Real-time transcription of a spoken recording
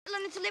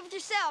learning to live with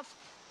yourself,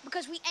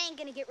 because we ain't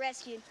gonna get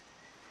rescued.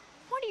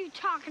 What are you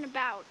talking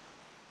about?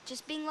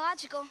 Just being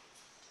logical.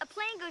 A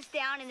plane goes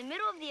down in the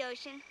middle of the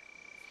ocean.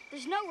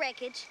 There's no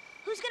wreckage.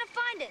 Who's gonna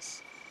find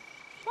us?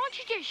 Why don't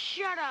you just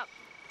shut up?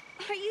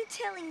 Are you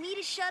telling me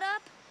to shut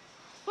up?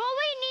 What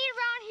we need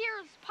around here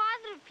is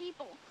positive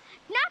people,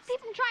 not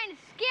people trying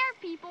to scare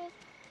people.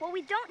 What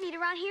we don't need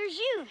around here is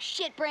you,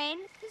 shitbrain.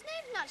 His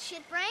name's not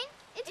shitbrain.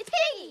 It's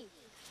Piggy.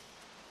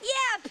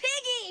 Yeah,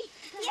 Piggy!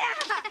 Yeah!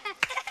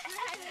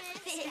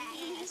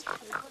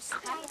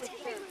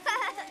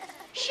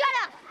 Shut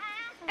up!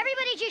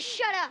 Everybody just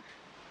shut up.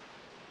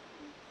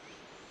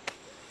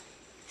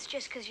 It's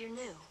just because you're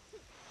new.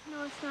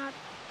 No, it's not.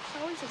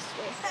 It's always this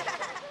way.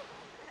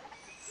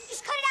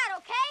 Just cut it out,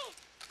 okay?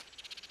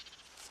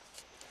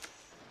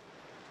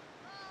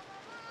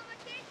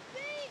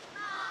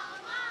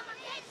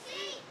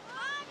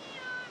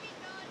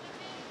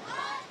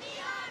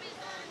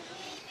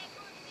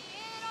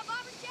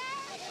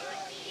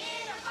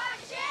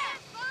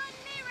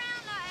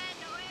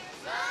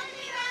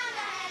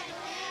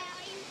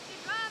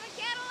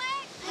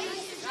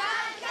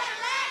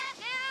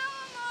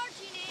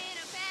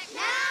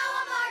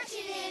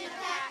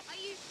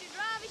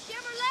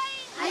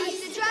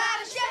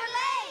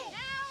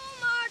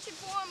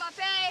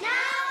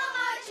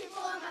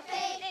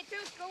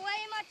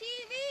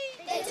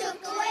 They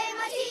took away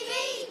my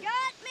TV.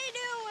 Got me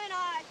doing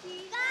IT.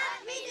 Got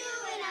me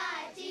doing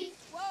IT.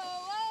 Whoa,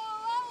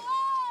 whoa, whoa,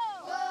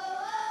 whoa. Whoa,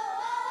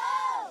 whoa, whoa,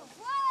 whoa.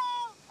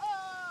 Whoa,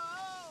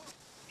 oh.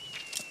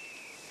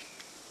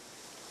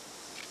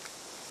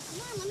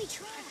 Come on, let me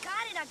try.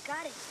 I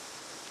got it.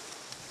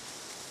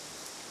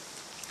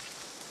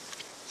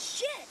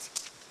 Shit!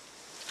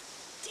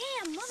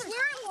 Damn, mother. Swear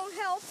it won't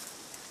help.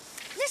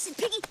 Listen,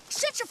 Piggy,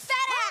 shut your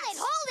fat ass!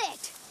 Hold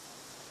it.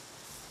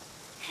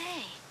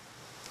 Hey,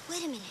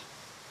 wait a minute.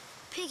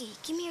 Piggy,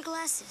 give me your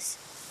glasses.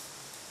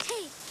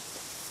 Hey,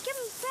 give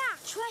them back.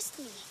 Trust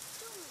me.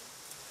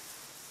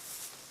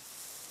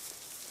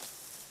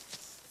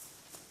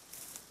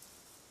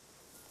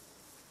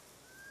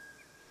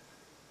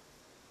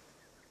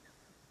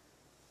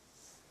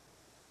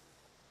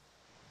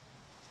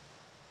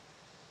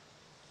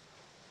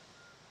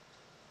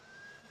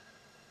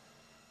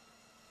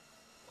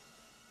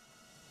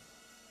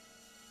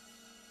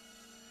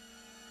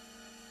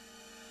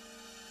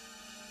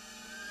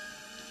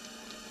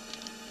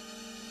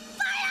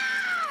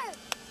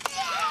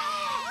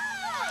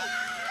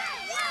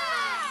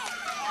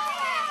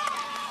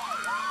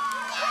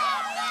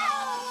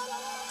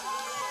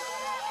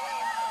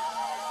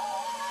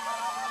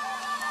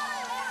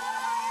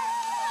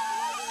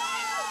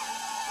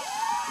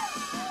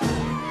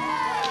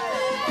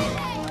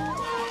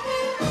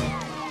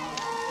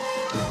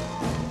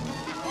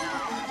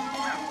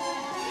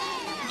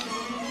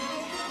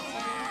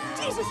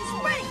 Jesus, it's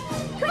spreading!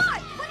 Come on,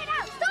 put it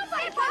out! Stomp on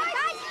it,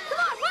 guys! Come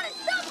on, run and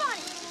stomp on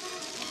it!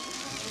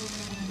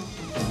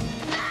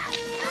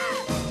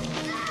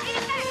 Beat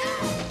it back!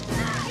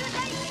 Use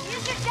anything,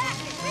 use your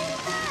jacket! Beat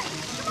it back!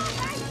 Come on,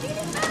 guys, beat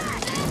it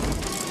back!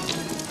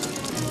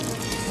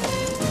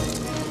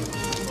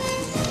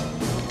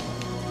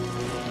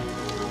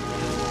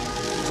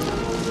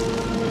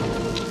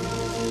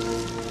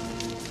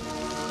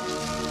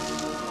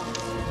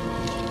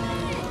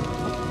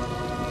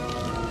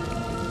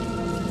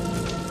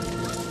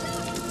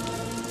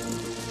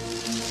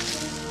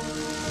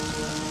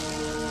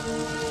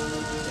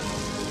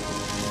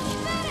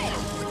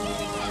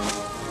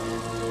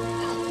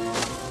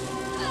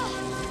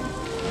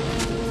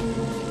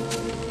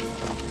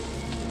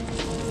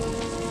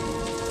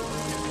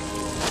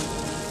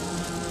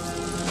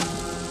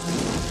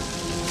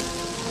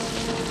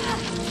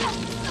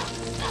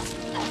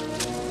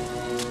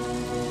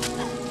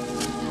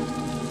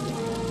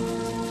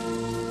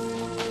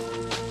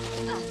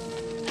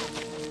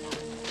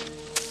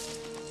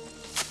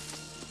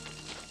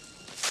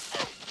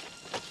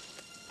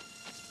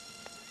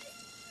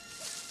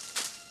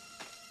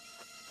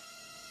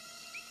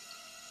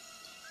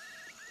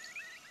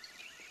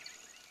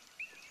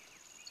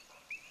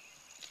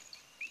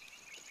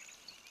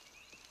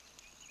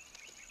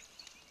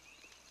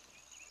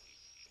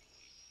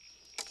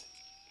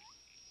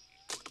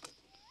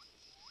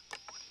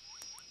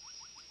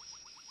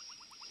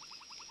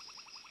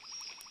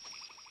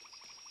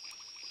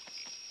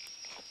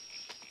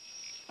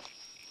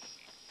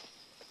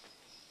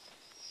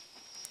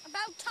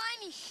 About time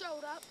he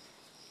showed up.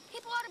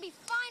 People ought to be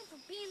fined for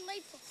being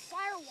late for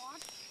fire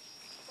watch.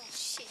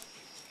 Bullshit.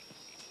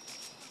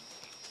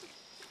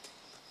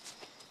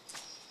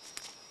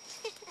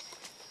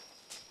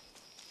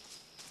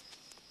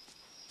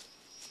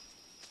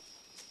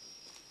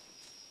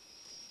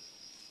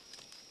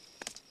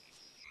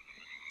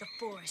 The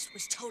forest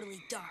was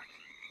totally dark,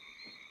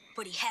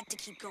 but he had to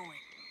keep going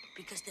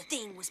because the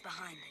thing was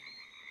behind him.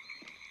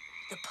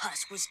 The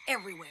pus was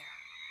everywhere.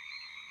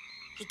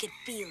 He could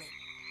feel it,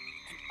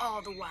 and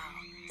all the while,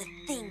 the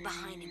thing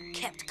behind him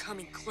kept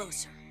coming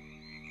closer.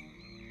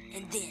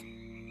 And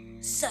then,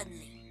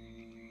 suddenly,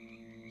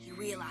 he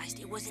realized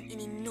it wasn't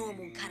any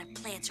normal kind of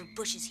plants or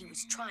bushes he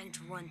was trying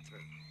to run through.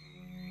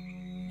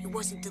 It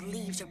wasn't the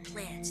leaves or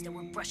plants that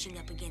were brushing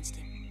up against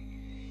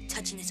him,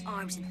 touching his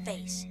arms and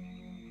face.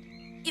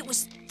 It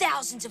was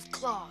thousands of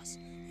claws,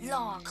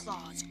 long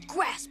claws,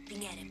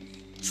 grasping at him,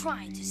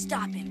 trying to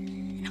stop him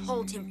and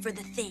hold him for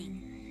the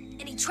thing.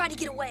 And he tried to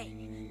get away,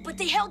 but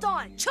they held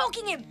on,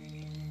 choking him.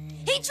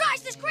 He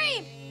tries to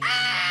scream!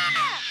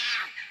 Ah!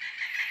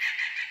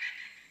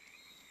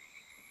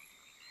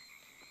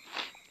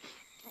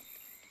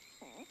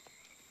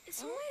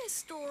 It's only a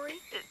story.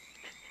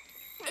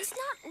 It's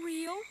not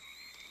real.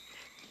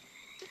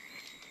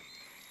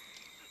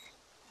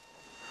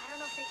 I don't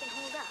know if they can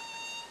hold up.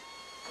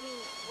 I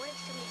mean, what if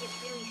somebody gets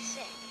really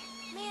sick?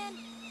 Man,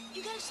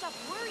 you gotta stop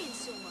worrying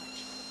so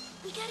much.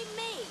 We got it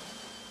made.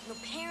 No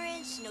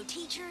parents, no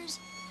teachers,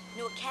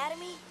 no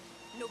academy,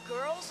 no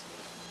girls.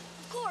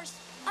 Of course,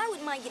 I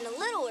wouldn't mind getting a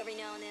little every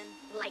now and then.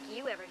 Like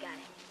you ever got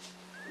it.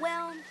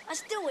 Well, I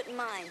still wouldn't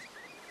mind.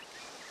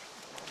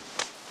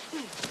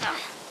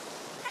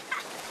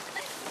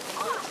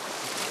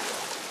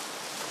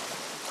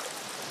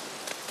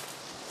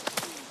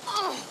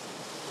 Oh,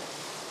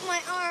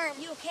 my arm.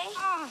 You okay?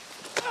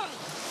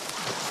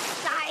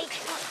 Psych.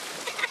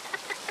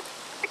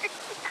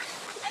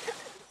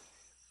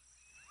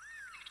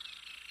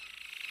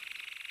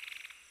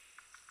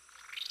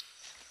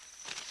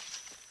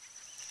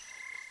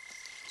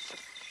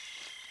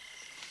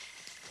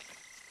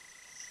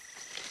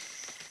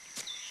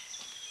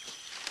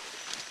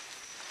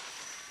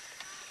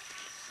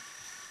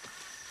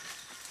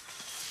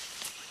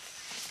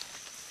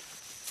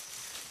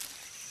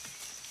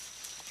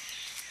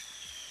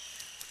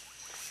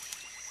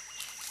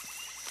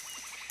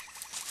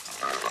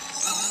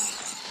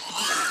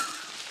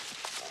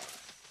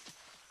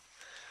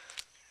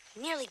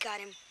 Nearly got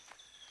him.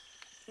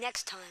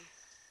 Next time.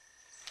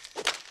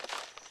 Do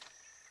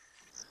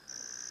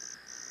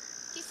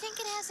you think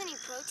it has any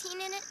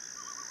protein in it?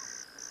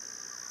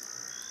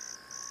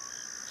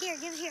 Here,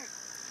 give it here.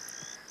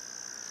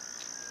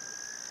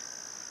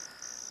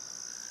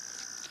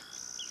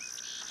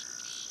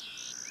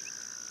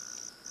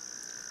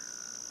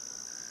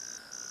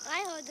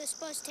 I heard they're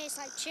supposed to taste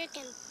like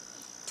chicken.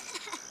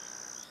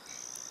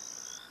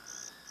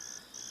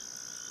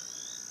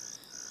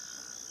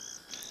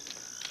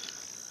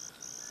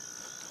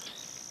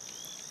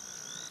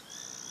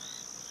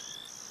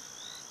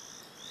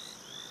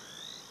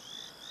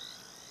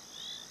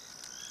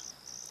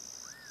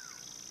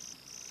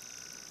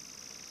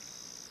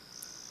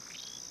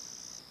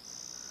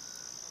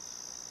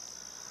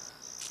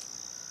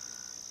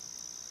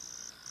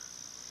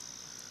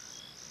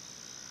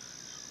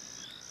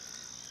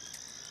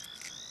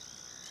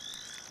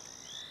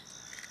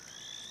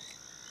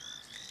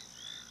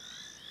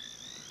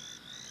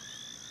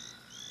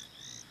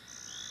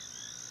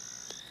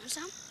 Want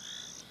some?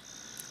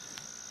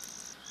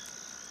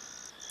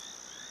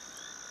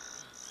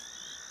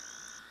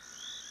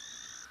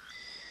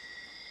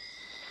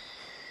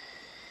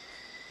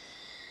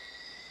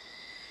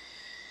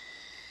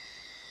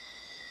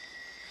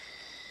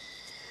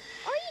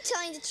 Are you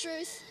telling the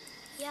truth?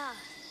 Yeah.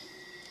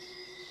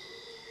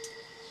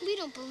 We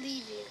don't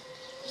believe you.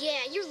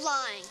 Yeah, you're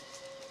lying.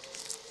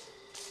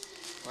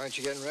 Why aren't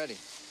you getting ready?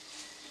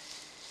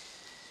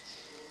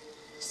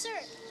 Sir,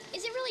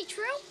 is it really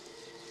true?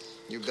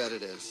 You bet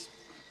it is.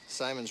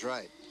 Simon's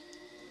right.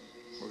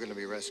 We're going to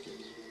be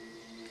rescued.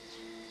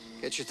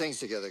 Get your things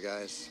together,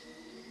 guys.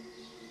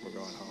 We're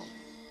going home.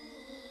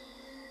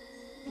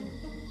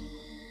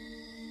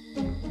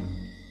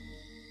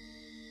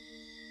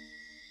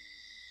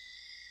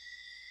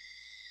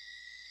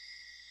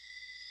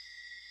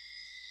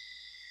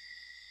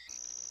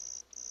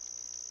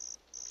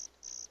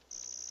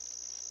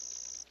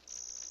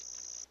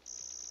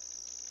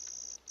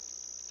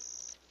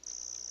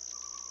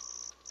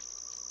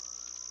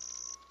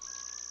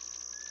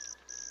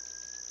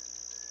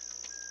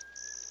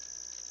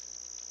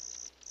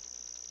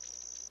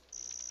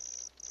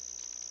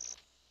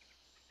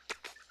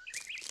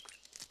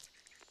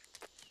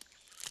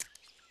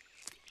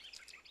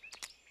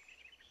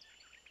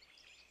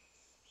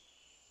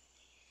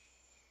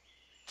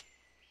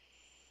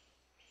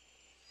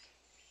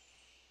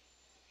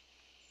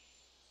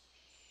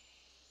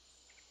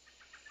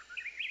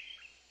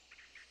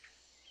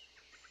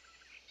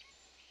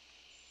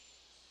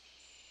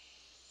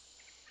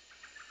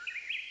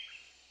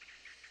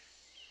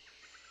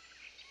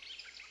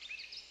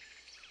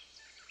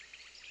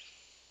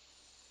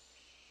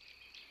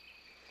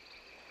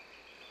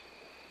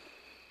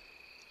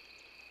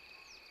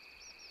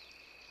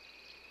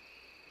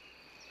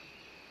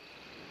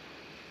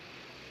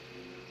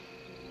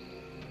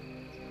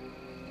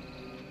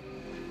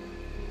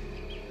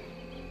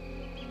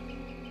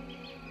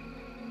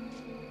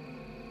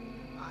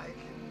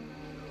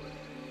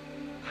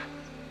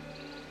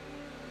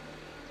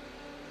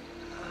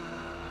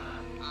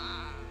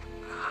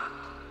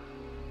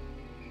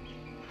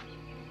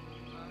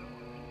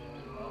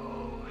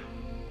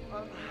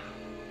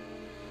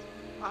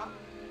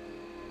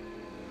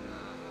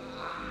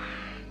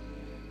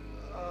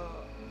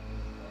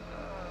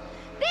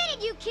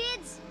 need you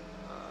kids.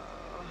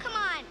 Come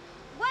on.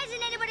 Why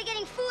isn't anybody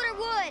getting food or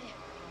wood?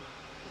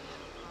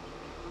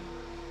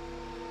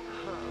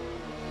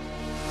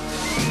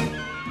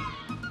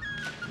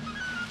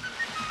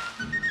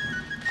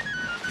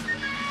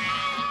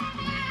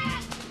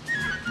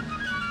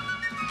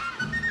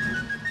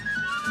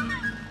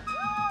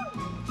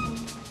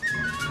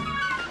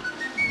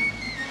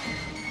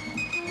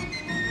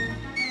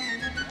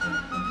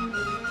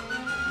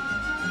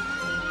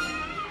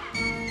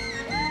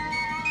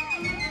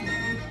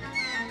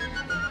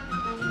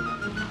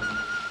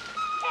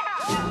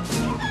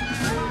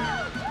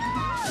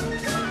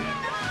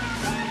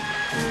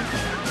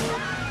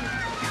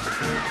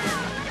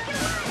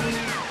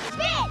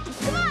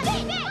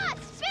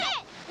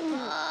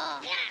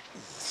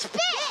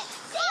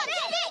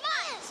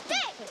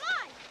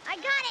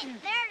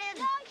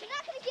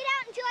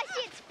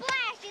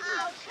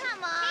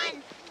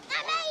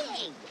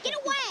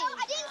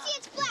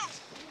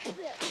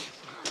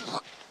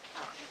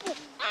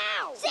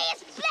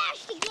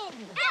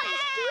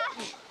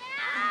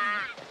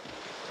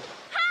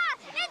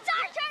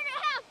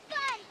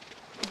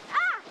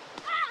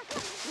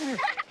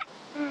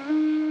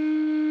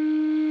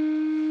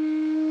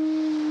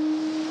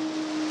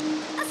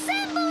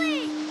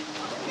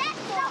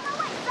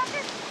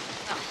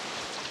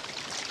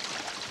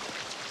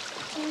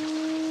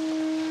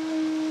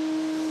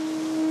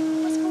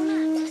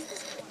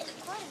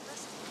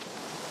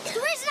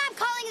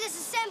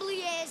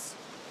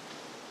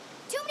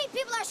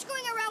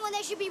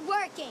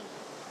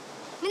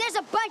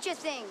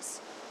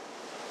 Things.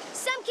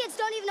 Some kids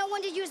don't even know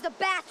when to use the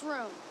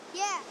bathroom.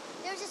 Yeah,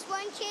 there was this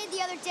one kid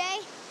the other day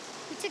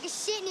who took a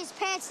shit in his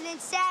pants and then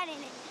sat in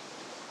it.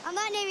 I'm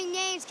not naming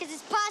names because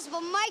it's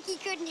possible Mikey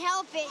couldn't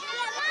help it.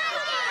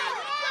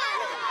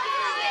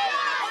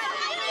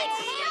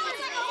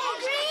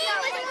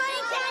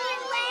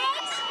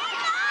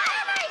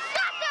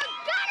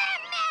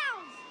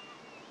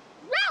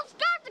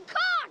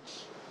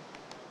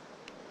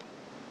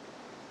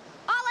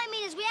 All I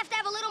mean is we have to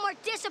have a little more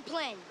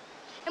discipline.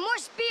 And more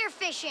spear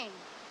fishing.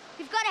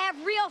 We've got to have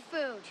real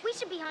food. We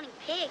should be hunting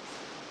pigs.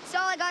 That's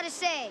all I got to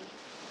say.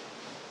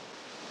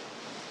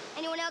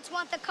 Anyone else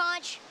want the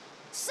conch?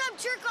 Some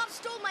jerk-off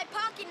stole my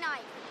pocket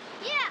knife.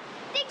 Yeah,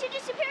 things are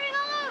disappearing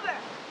all over.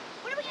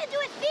 What are we going to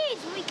do with thieves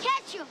when we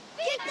catch them?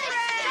 Get the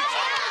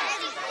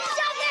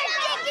shove their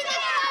dick in the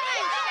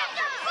oven!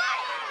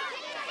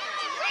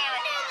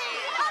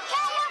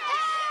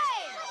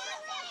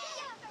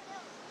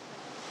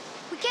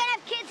 We can't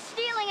have kids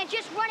stealing and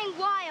just running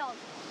wild.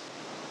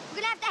 We're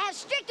gonna have to have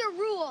stricter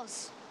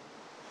rules.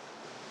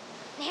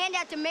 And hand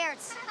out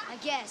demerits, I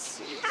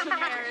guess.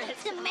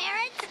 Demerits?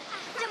 Demerits?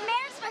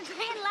 Demerits for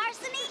grand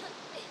larceny?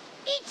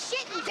 Eat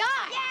shit and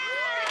die!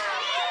 Yeah!